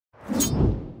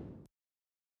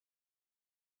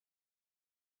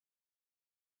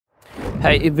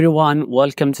Hi everyone,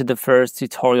 welcome to the first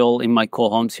tutorial in my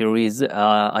Coohom series.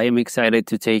 I am excited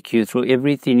to take you through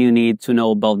everything you need to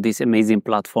know about this amazing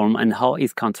platform and how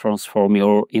it can transform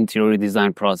your interior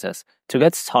design process. To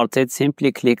get started,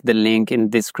 simply click the link in the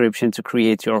description to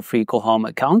create your free Coohom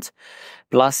account.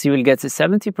 Plus, you will get a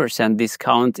 70%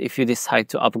 discount if you decide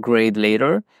to upgrade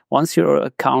later. Once your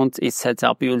account is set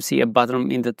up, you will see a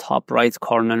button in the top right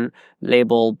corner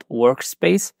labeled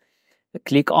Workspace.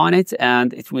 Click on it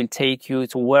and it will take you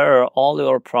to where all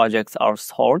your projects are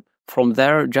stored. From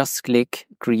there, just click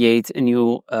Create a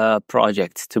new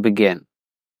project to begin.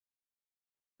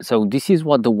 So this is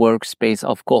what the workspace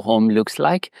of Coohom looks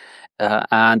like.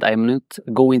 And I'm not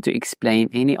going to explain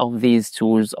any of these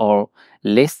tools or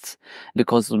lists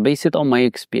because based on my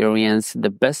experience, the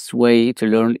best way to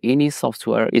learn any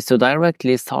software is to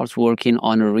directly start working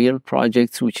on a real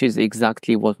project, which is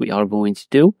exactly what we are going to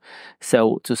do.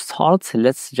 So to start,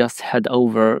 let's just head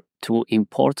over to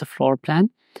import a floor plan.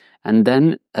 And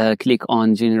then click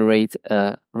on generate,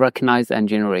 recognize and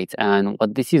generate. And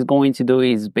what this is going to do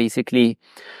is basically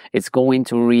it's going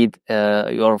to read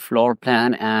your floor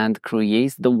plan and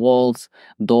create the walls,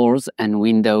 doors and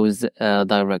windows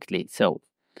directly. So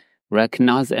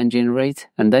recognize and generate,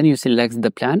 and then you select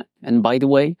the plan. And by the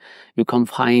way, you can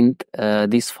find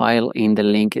this file in the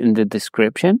link in the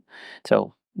description.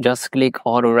 So just click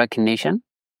auto recognition.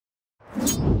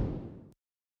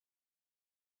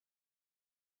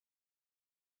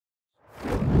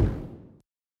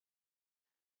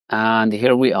 And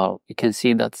here we are. You can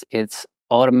see that it's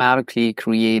automatically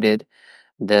created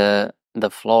the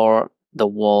floor, the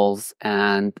walls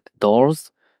and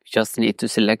doors. You just need to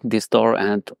select this door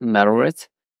and mirror it.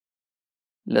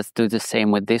 Let's do the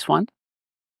same with this one.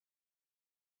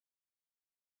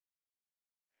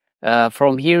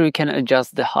 From here, you can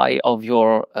adjust the height of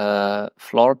your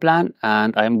floor plan,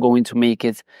 and I'm going to make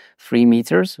it 3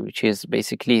 meters, which is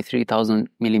basically 3000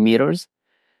 millimeters.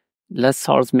 Let's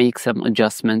start make some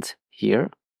adjustment here.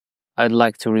 I'd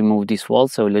like to remove this wall,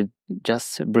 so let's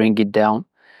just bring it down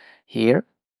here.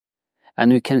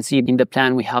 And we can see in the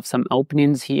plan we have some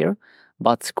openings here,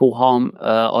 but Coohom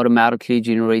automatically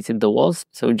generated the walls.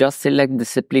 So just select the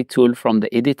split tool from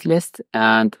the edit list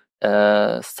and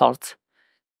start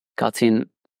cutting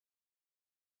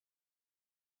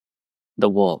the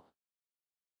wall.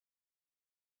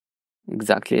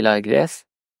 Exactly like this.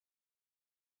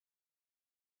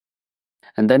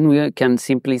 And then we can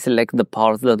simply select the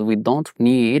parts that we don't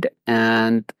need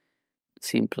and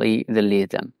simply delete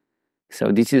them.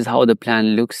 So this is how the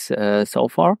plan looks so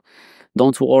far.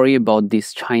 Don't worry about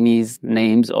these Chinese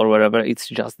names or whatever. It's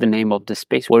just the name of the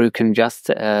space where you can just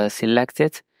select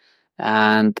it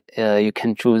and you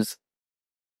can choose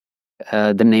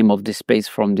the name of the space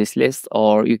from this list,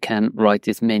 or you can write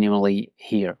it manually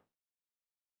here.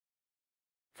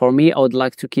 For me, I would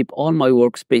like to keep all my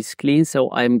workspace clean,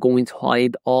 so I'm going to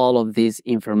hide all of this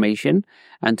information.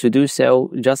 And to do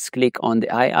so, just click on the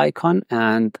eye icon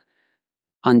and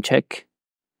uncheck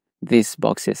these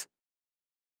boxes.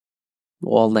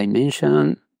 Wall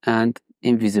dimension and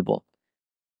invisible.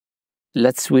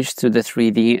 Let's switch to the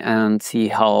 3D and see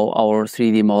how our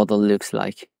 3D model looks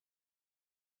like.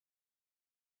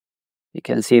 You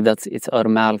can see that it's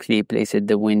automatically placed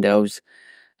the windows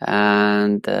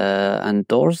and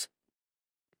doors,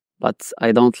 but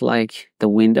I don't like the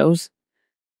windows,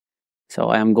 so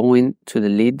I am going to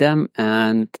delete them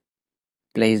and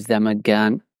place them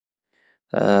again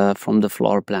from the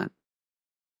floor plan.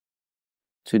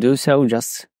 To do so,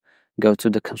 just go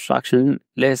to the construction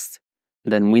list,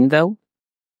 then window,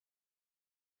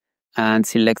 and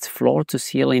select floor to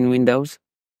ceiling windows.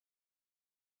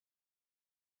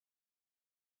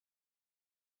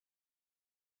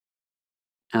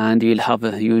 And you'll have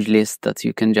a huge list that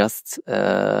you can just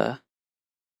let's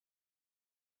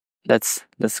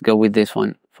go with this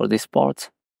one for this part.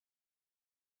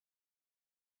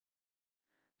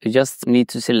 You just need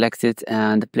to select it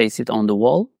and place it on the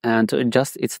wall, and to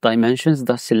adjust its dimensions,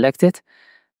 just select it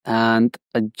and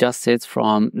adjust it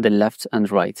from the left and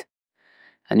right.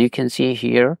 And you can see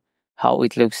here how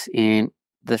it looks in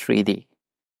the 3D.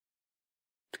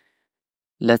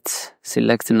 Let's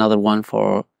select another one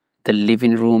for the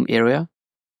living room area.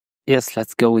 Yes,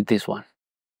 let's go with this one.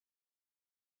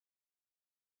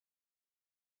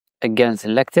 Again,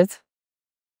 select it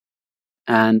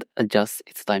and adjust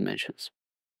its dimensions.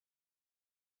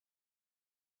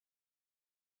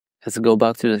 Let's go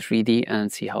back to the 3D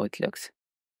and see how it looks.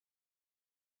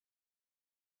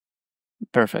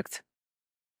 Perfect.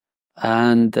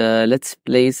 And let's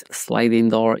place a sliding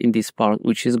door in this part,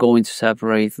 which is going to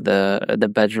separate the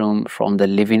bedroom from the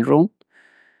living room.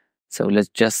 So let's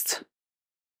just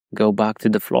go back to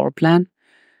the floor plan,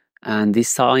 and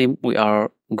this time we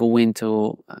are going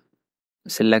to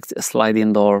select a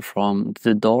sliding door from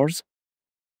the doors.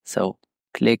 So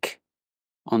click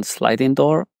on sliding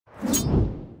door,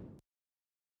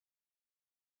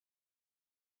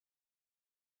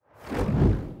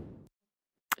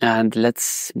 and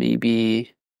let's go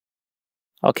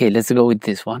with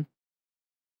this one.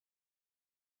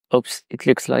 Oops, it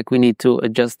looks like we need to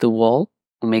adjust the wall,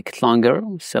 make it longer,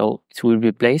 so it will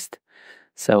be placed.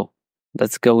 So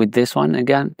let's go with this one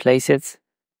again, place it,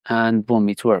 and boom,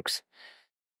 it works.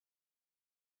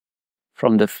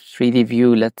 From the 3D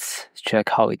view, let's check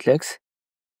how it looks.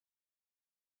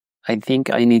 I think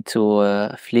I need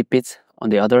to flip it on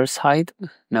the other side.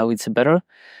 Now it's better.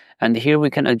 And here we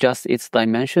can adjust its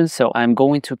dimensions. So I'm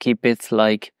going to keep it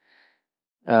like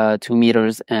 2.5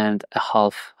 meters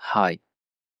high.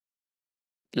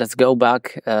 Let's go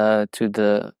back to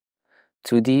the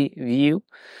 2D view.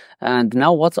 And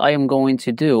now what I am going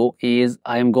to do is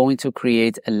I am going to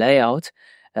create a layout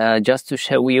just to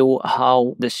show you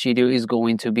how the studio is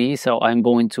going to be. So I'm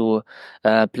going to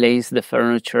place the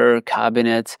furniture,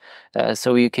 cabinets,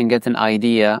 so you can get an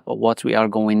idea of what we are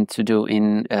going to do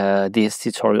in this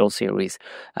tutorial series.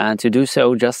 And to do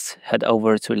so, just head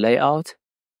over to layout.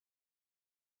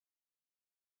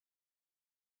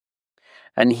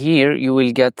 And here you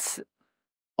will get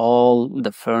all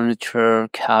the furniture,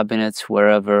 cabinets,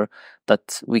 wherever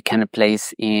that we can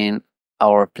place in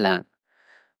our plan.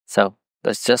 So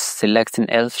let's just select an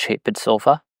L-shaped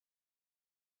sofa.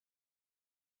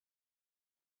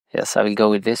 Yes, I will go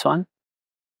with this one.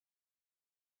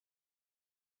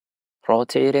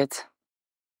 Rotate it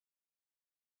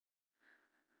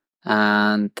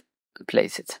and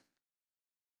place it.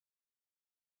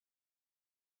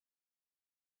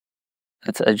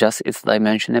 Let's adjust its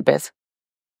dimension a bit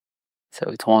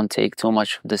so it won't take too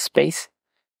much of the space.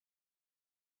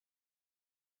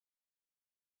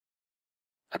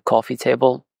 A coffee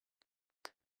table.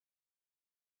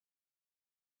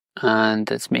 And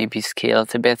let's maybe scale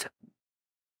it a bit.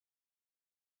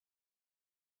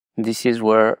 This is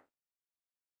where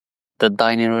the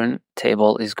dining room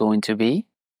table is going to be.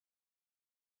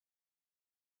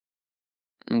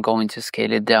 I'm going to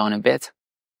scale it down a bit.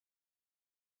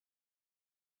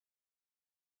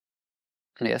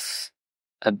 Yes,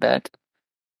 a bed.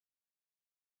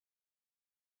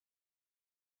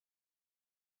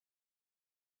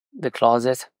 The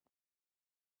closet.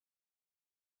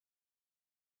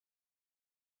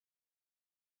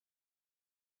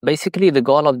 Basically, the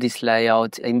goal of this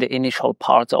layout in the initial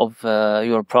part of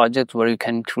your project, where you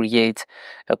can create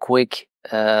a quick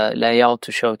layout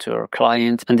to show to your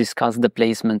client and discuss the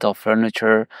placement of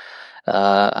furniture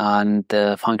and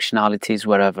the functionalities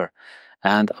wherever.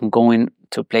 And I'm going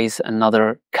to place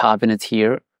another cabinet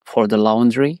here for the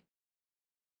laundry.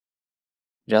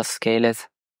 Just scale it.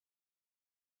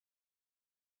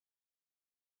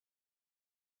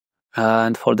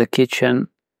 And for the kitchen,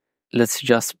 let's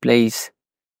just place,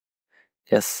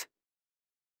 yes,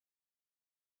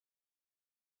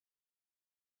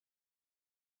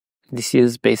 this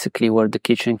is basically where the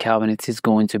kitchen cabinet is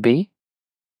going to be.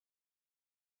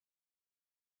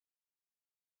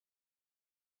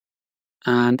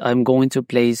 And I'm going to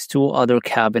place 2 other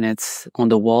cabinets on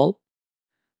the wall.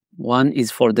 One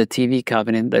is for the TV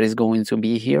cabinet that is going to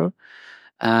be here,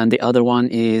 and the other one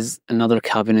is another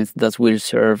cabinet that will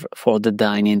serve for the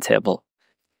dining table.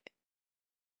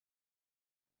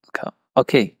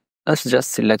 Okay, let's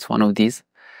just select one of these.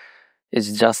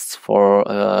 It's just for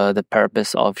the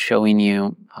purpose of showing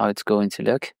you how it's going to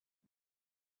look.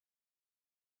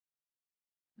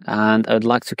 And I'd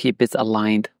like to keep it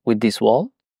aligned with this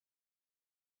wall.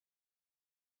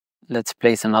 Let's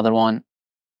place another one.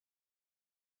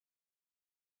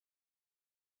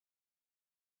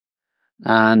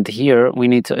 And here we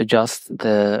need to adjust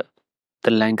the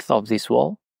length of this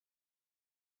wall.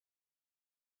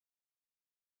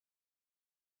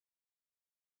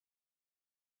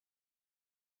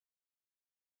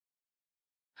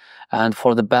 And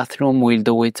for the bathroom, we'll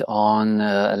do it on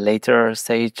a later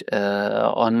stage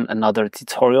on another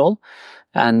tutorial.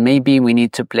 And maybe we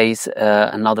need to place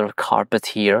another carpet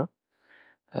here.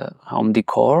 Home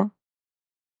decor.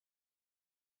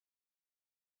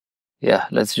 Yeah,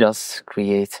 let's just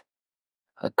create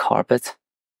a carpet.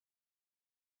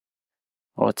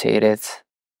 Rotate it.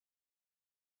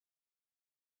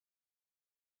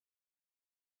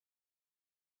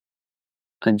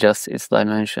 Adjust its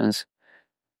dimensions.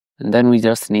 And then we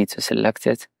just need to select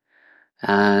it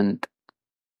and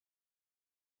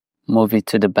move it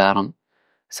to the bottom.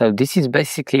 So this is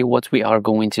basically what we are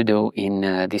going to do in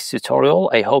this tutorial.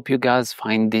 I hope you guys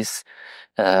find this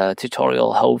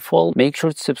tutorial helpful. Make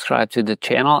sure to subscribe to the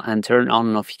channel and turn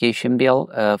on notification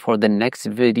bell for the next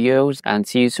videos, and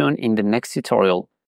see you soon in the next tutorial.